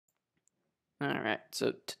Alright,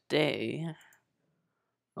 so today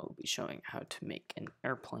I'll be showing how to make an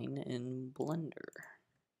airplane in Blender.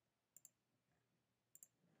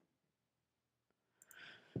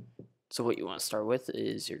 So what you want to start with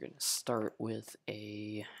is you're going to start with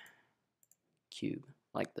a cube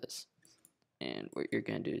like this. And what you're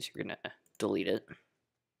going to do is you're going to delete it.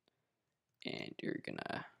 And you're going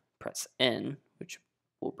to press N, which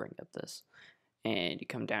will bring up this. And you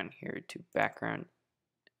come down here to background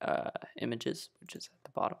images, which is at the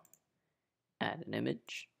bottom. Add an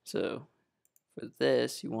image. So for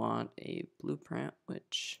this, you want a blueprint,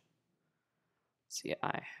 which, see,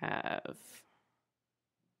 I have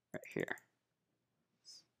right here.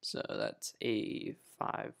 So that's a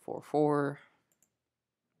 544,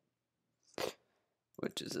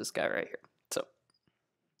 which is this guy right here. So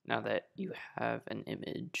now that you have an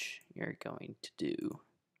image, you're going to do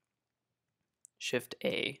Shift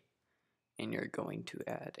A, and you're going to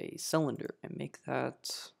add a cylinder and make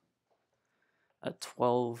that a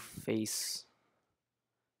 12 face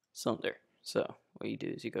cylinder. So what you do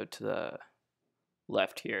is you go to the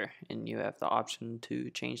left here and you have the option to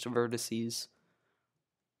change the vertices,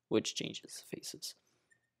 which changes the faces.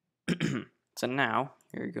 So now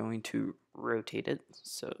you're going to rotate it.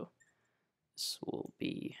 So this will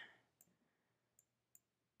be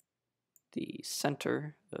the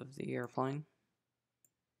center of the airplane.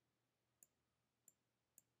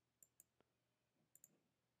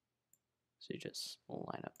 So you just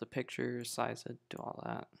line up the picture, size it, do all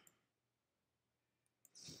that.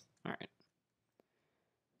 Alright.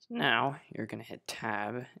 So now you're going to hit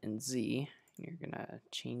Tab and Z, and you're going to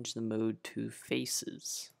change the mode to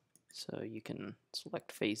faces. So you can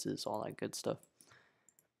select faces, all that good stuff.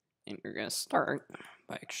 And you're going to start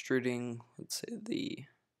by extruding, let's say, the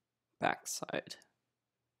back side.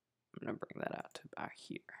 I'm going to bring that out to back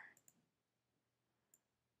here.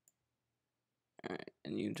 Alright,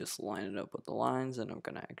 and you just line it up with the lines, and I'm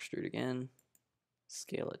going to extrude again,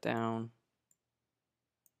 scale it down,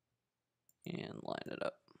 and line it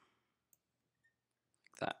up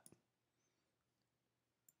like that.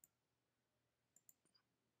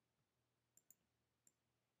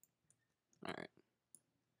 Alright,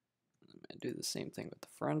 I'm going to do the same thing with the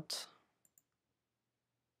front.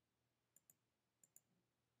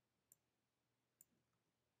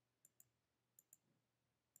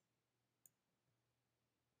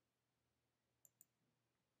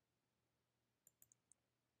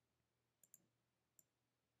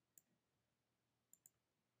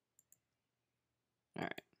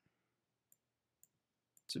 Alright.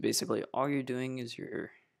 So basically all you're doing is you're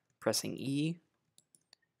pressing E,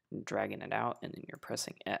 dragging it out, and then you're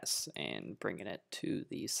pressing S and bringing it to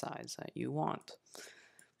the size that you want.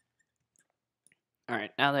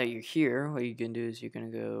 Alright, now that you're here, what you can do is you're gonna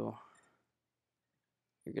go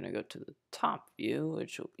to the top view,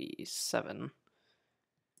 which will be 7.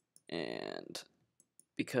 And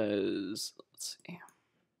because, let's see.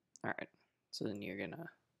 Alright, so then you're gonna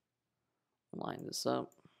line this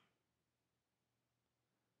up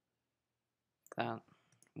like that,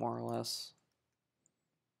 more or less.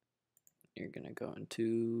 You're gonna go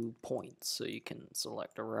into points, so you can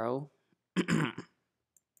select a row like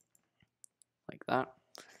that.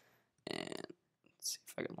 And let's see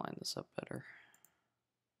if I can line this up better.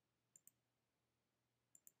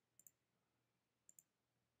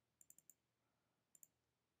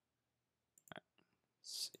 Right,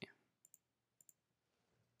 let's see.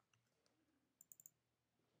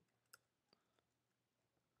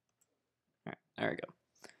 Alright, there we go.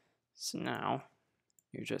 So now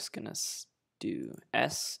you're just gonna do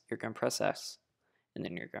S, you're gonna press S, and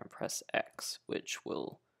then you're gonna press X, which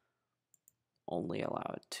will only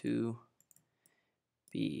allow it to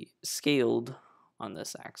be scaled on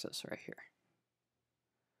this axis right here.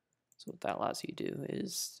 So what that allows you to do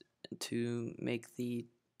is to make the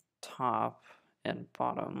top and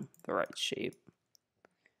bottom the right shape.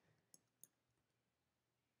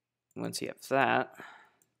 Once you have that,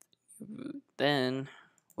 then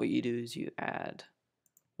what you do is you add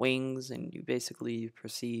wings, and you basically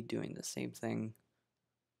proceed doing the same thing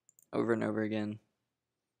over and over again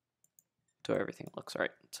till everything looks right.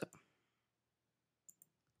 So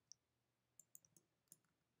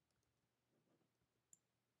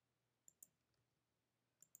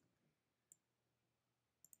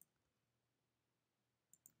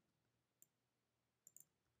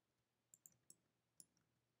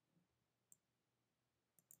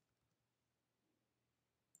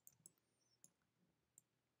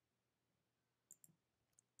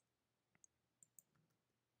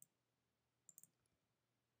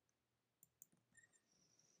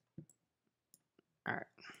alright.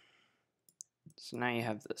 So now you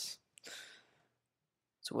have this.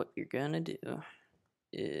 So what you're gonna do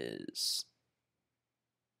is,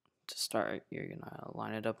 to start, you're gonna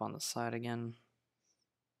line it up on the side again.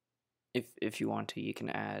 If you want to, you can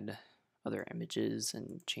add other images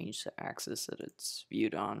and change the axis that it's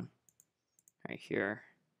viewed on right here.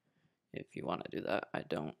 If you want to do that, I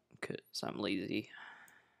don't, because I'm lazy.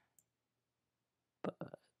 But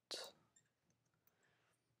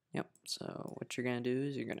yep, so what you're gonna do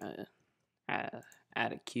is you're gonna add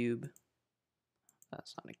a cube.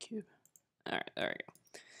 That's not a cube. Alright, there we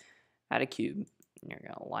go. Add a cube, and you're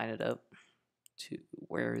gonna line it up to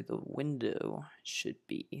where the window should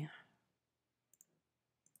be.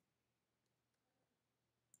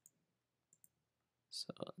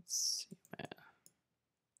 So let's see.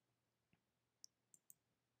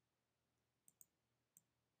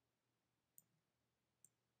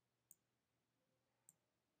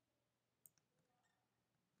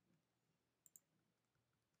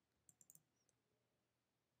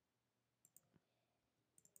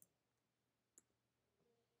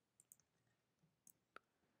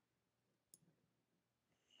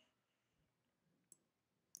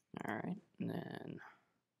 Alright, and then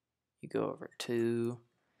you go over to,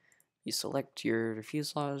 you select your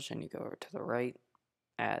fuselage and you go over to the right,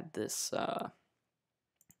 add this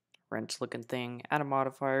wrench looking thing, add a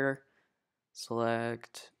modifier,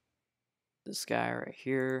 select this guy right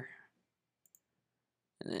here,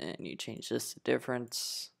 and then you change this to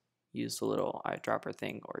difference, use the little eyedropper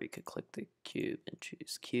thing, or you could click the cube and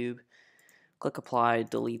choose cube, click apply,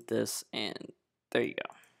 delete this, and there you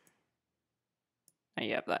go. Now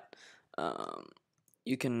you have that.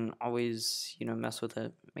 You can always, mess with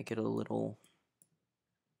it, make it a little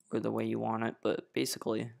or the way you want it, but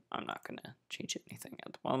basically I'm not going to change anything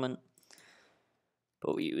at the moment.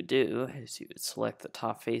 But what you would do is you would select the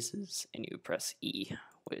top faces and you would press E,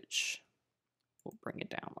 which will bring it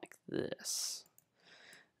down like this.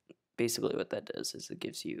 Basically what that does is it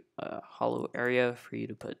gives you a hollow area for you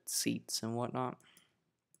to put seats and whatnot.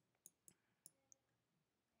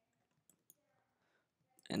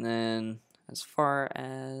 And then as far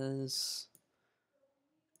as,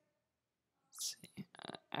 let's see,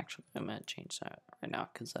 actually I'm going to change that right now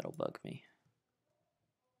because that'll bug me.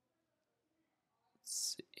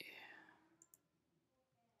 Let's see.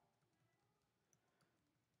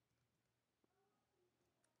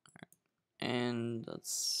 And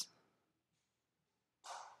let's,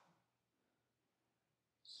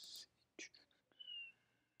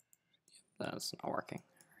 that's not working.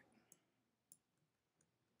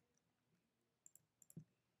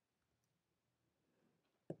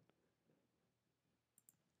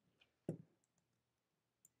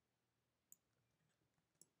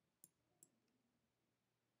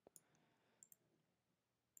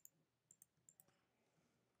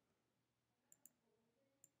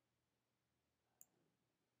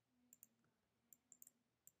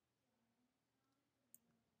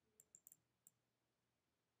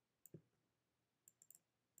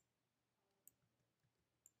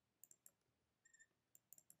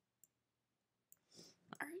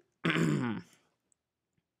 Alright.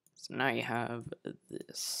 So now you have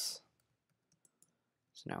this.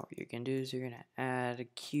 So now what you're going to do is you're going to add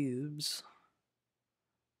cubes,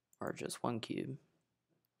 or just one cube,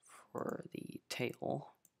 for the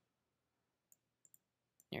tail.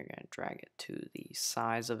 You're going to drag it to the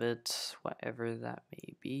size of it, whatever that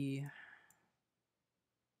may be.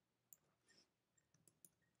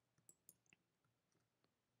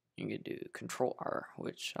 You can do Control R,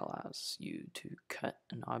 which allows you to cut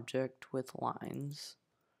an object with lines.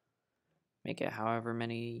 Make it however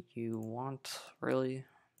many you want, really.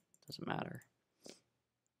 Doesn't matter.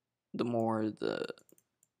 The more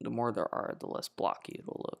there are, the less blocky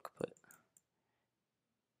it'll look, but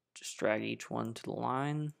just drag each one to the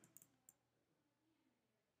line.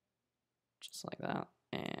 Just like that.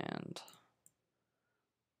 And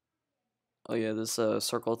oh yeah, this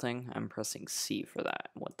circle thing, I'm pressing C for that.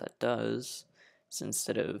 What that does is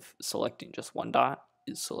instead of selecting just one dot,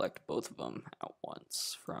 is select both of them at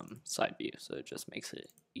once from side view, so it just makes it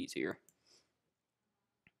easier.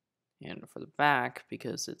 And for the back,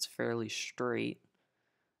 because it's fairly straight,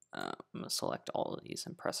 I'm going to select all of these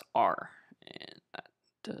and press R, and that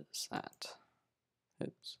does that.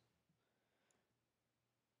 Oops.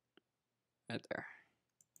 Right there.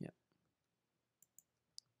 Yep.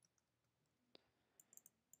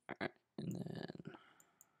 Alright, and then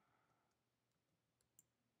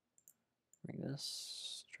bring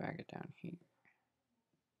this, drag it down here.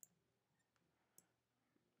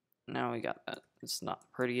 Now we got that. It's not the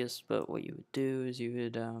prettiest, but what you would do is you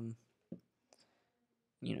would,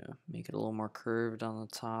 make it a little more curved on the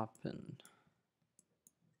top, and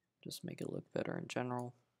just make it look better in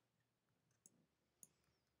general.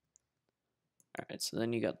 Alright, so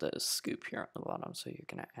then you got the scoop here on the bottom, so you're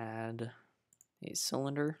going to add a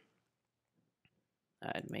cylinder.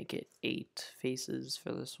 I'd make it 8 faces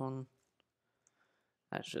for this one.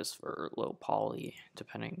 That's just for low poly,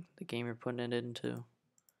 depending the game you're putting it into.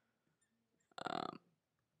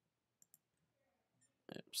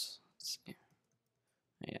 Oops, let's see.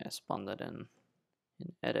 Yeah, I spawned that in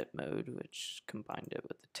edit mode, which combined it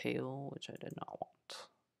with the tail, which I did not want.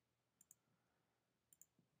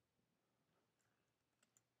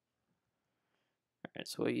 Alright,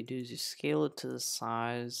 so what you do is you scale it to the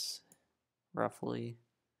size, roughly.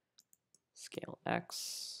 Scale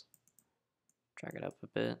X, drag it up a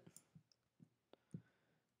bit.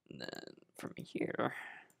 And then from here,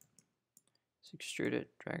 just extrude it,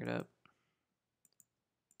 drag it up.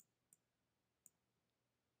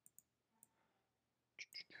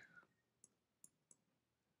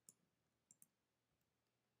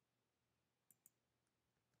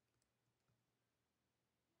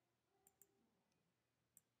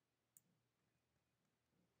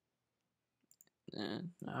 And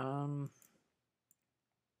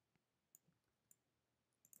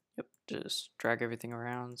yep, just drag everything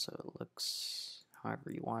around so it looks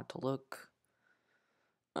however you want it to look.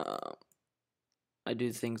 I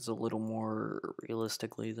do things a little more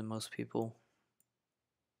realistically than most people,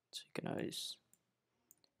 so you can always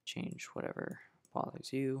change whatever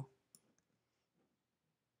bothers you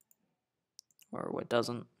or what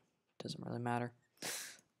doesn't really matter.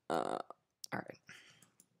 Alright,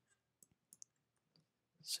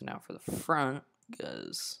 so now for the front,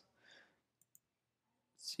 because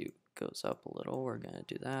see, it goes up a little, we're gonna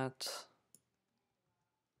do that.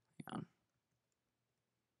 Hang on.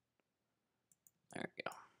 There we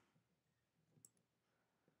go.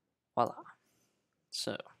 Voila.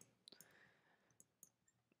 So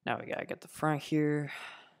now we gotta get the front here.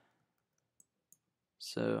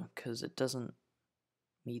 So, because it doesn't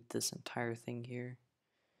meet this entire thing here,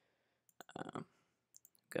 I'm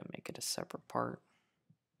gonna make it a separate part.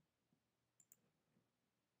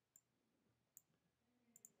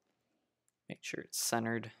 Make sure it's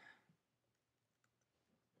centered.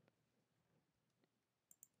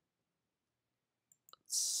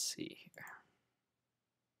 Let's see here.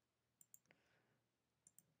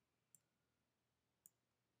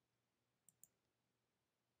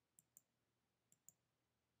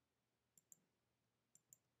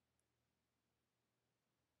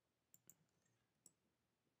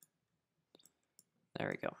 There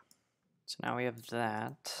we go. So now we have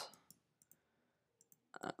that.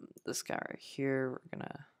 This guy right here, we're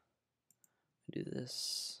gonna do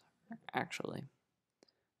this. Actually,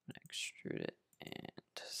 I'm gonna extrude it and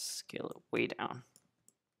scale it way down,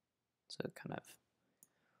 so it kind of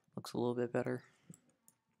looks a little bit better.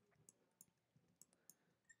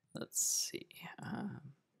 Let's see.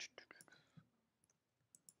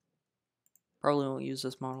 Probably won't use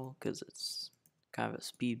this model because it's kind of a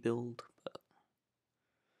speed build, but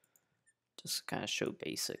just kind of show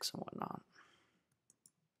basics and whatnot.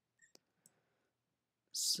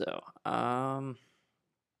 So, oh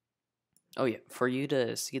yeah, for you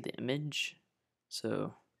to see the image,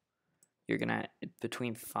 so you're gonna,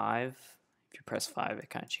 between 5, if you press 5, it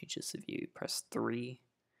kind of changes the view. Press 3,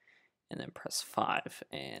 and then press 5,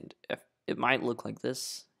 and if, it might look like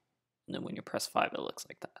this, and then when you press 5, it looks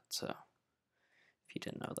like that. So, if you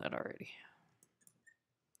didn't know that already.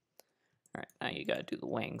 Alright, now you gotta do the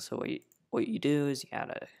wing. So what you do is you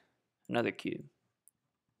add another cube.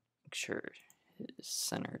 Make sure it is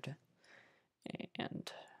centered,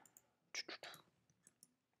 and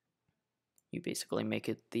you basically make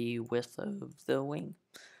it the width of the wing.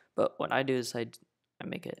 But what I do is I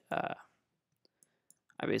make it,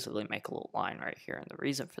 I basically make a little line right here, and the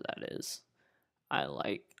reason for that is I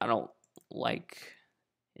don't like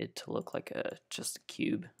it to look like just a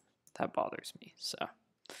cube. That bothers me. So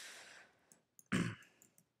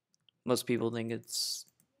most people think it's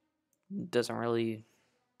doesn't really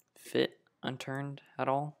fit Unturned at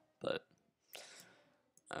all, but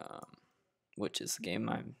which is the game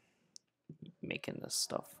I'm making this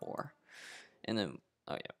stuff for. And then,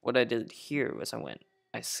 oh yeah, what I did here was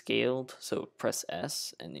I scaled, so press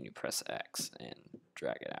S and then you press X and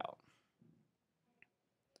drag it out.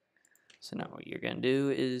 So now what you're gonna do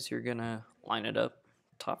is you're gonna line it up,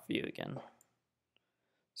 top view again.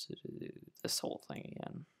 So do this whole thing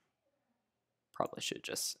again. Probably should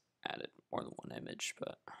just added more than one image,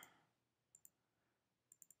 but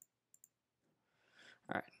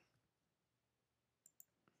alright.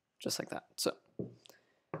 Just like that. So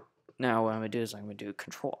now what I'm gonna do is I'm gonna do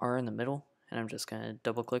Control R in the middle, and I'm just gonna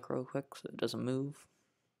double click real quick so it doesn't move.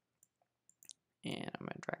 And I'm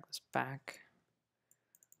going to drag this back.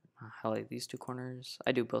 Highlight these two corners.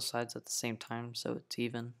 I do both sides at the same time so it's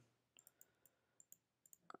even.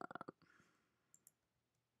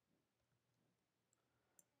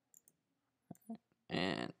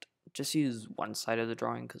 And just use one side of the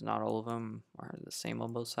drawing because not all of them are the same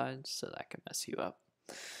on both sides, so that can mess you up.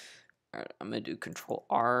 Alright, I'm going to do Control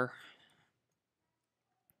R.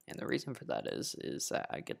 And the reason for that is that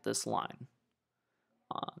I get this line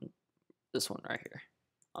on this one right here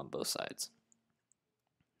on both sides.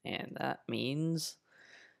 And that means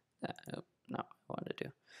that, oh, not what I wanted to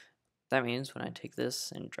do. That means when I take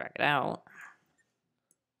this and drag it out,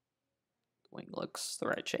 the wing looks the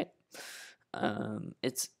right shape.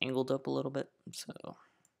 It's angled up a little bit, so what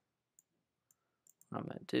I'm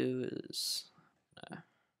going to do is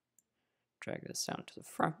drag this down to the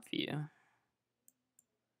front view.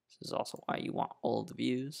 This is also why you want all the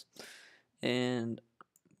views. And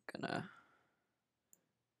I'm going to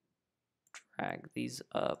drag these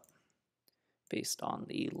up based on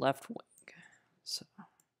the left wing. So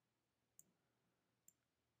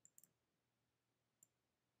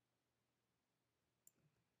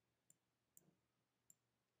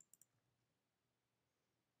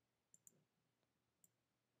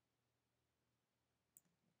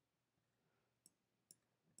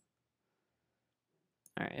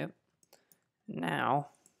alright, yep. Now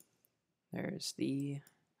there's the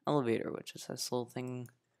elevator, which is this little thing,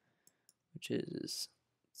 which is,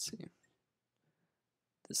 let's see,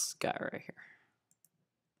 this guy right here.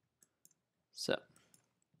 So,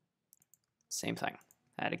 same thing.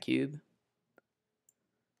 Add a cube.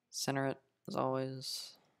 Center it, as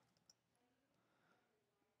always.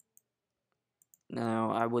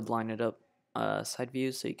 Now, I would line it up side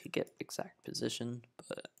view so you could get exact position,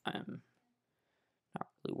 but I'm not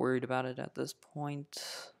really worried about it at this point.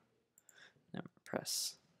 I'm going to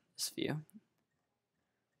press this view.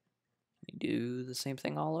 You do the same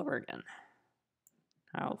thing all over again.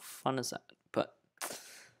 How fun is that? But,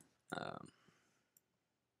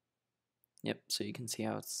 yep, so you can see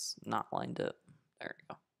how it's not lined up. There we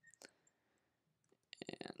go.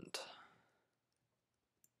 And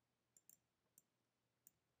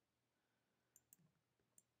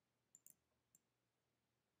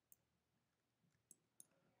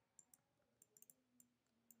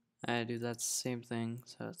I do that same thing,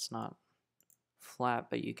 so it's not flat,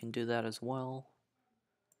 but you can do that as well.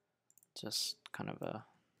 Just kind of a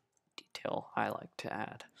detail I like to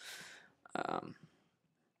add.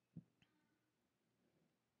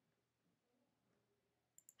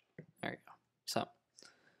 There you go. So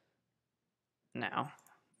now I'm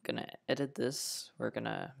gonna edit this. We're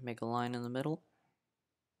gonna make a line in the middle.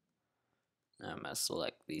 I'm gonna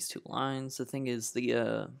select these two lines. The thing is,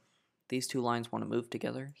 these two lines want to move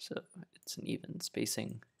together, so it's an even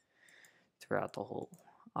spacing throughout the whole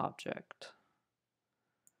object,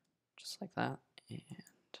 just like that. And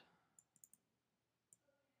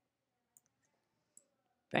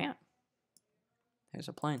bam, there's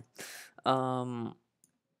a plane.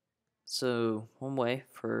 So one way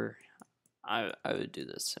for I would do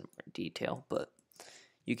this in more detail, but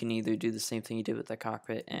you can either do the same thing you did with the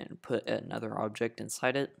cockpit and put another object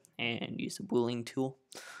inside it and use a boolean tool,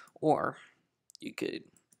 or you could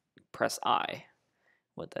press I.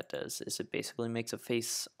 What that does is it basically makes a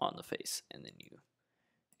face on the face, and then you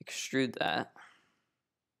extrude that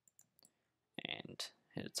and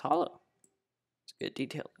it's hollow. It's a good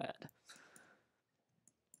detail add.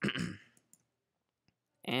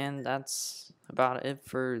 And that's about it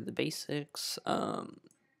for the basics.